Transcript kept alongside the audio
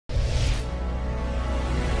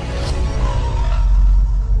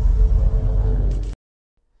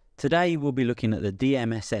Today we'll be looking at the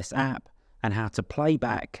DMSS app and how to play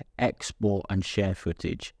back, export and share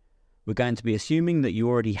footage. We're going to be assuming that you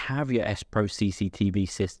already have your SPRO CCTV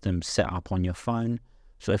system set up on your phone,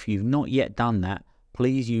 so if you've not yet done that,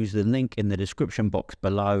 please use the link in the description box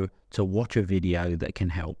below to watch a video that can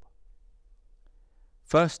help.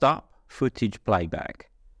 First up, footage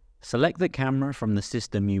playback. Select the camera from the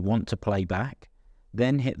system you want to play back,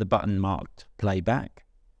 then hit the button marked Playback.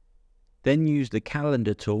 Then use the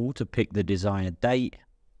calendar tool to pick the desired date,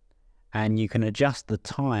 and you can adjust the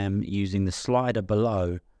time using the slider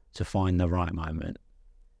below to find the right moment.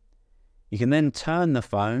 You can then turn the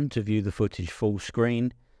phone to view the footage full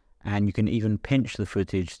screen, and you can even pinch the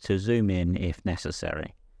footage to zoom in if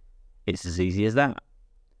necessary. It's as easy as that.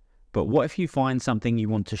 But what if you find something you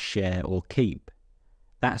want to share or keep?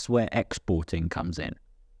 That's where exporting comes in.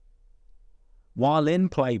 While in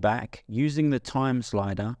playback, using the time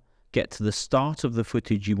slider, get to the start of the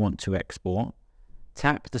footage you want to export,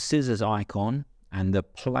 tap the scissors icon and the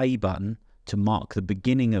play button to mark the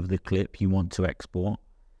beginning of the clip you want to export,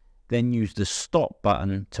 then use the stop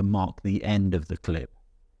button to mark the end of the clip.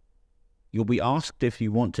 You'll be asked if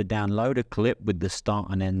you want to download a clip with the start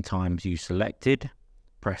and end times you selected.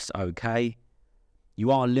 Press OK.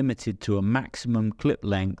 You are limited to a maximum clip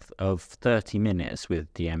length of 30 minutes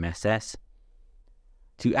with DMSS.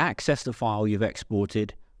 To access the file you've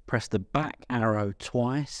exported, press the back arrow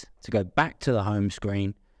twice to go back to the home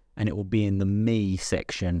screen, and it will be in the Me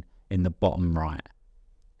section in the bottom right,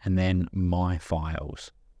 and then My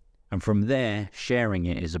Files. And from there, sharing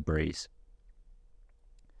it is a breeze.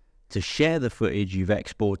 To share the footage you've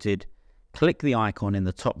exported, click the icon in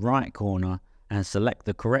the top right corner and select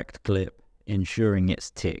the correct clip, ensuring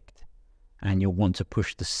it's ticked. And you'll want to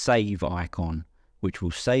push the Save icon, which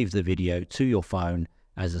will save the video to your phone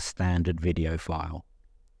as a standard video file.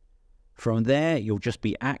 From there, you'll just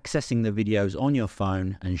be accessing the videos on your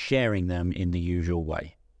phone and sharing them in the usual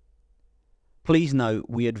way. Please note,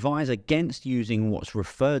 we advise against using what's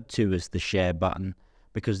referred to as the share button,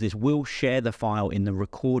 because this will share the file in the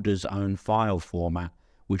recorder's own file format,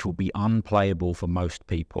 which will be unplayable for most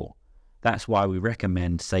people. That's why we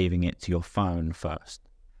recommend saving it to your phone first.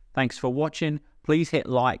 Thanks for watching. Please hit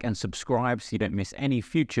like and subscribe so you don't miss any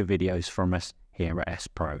future videos from us here at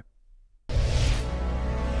SPRO.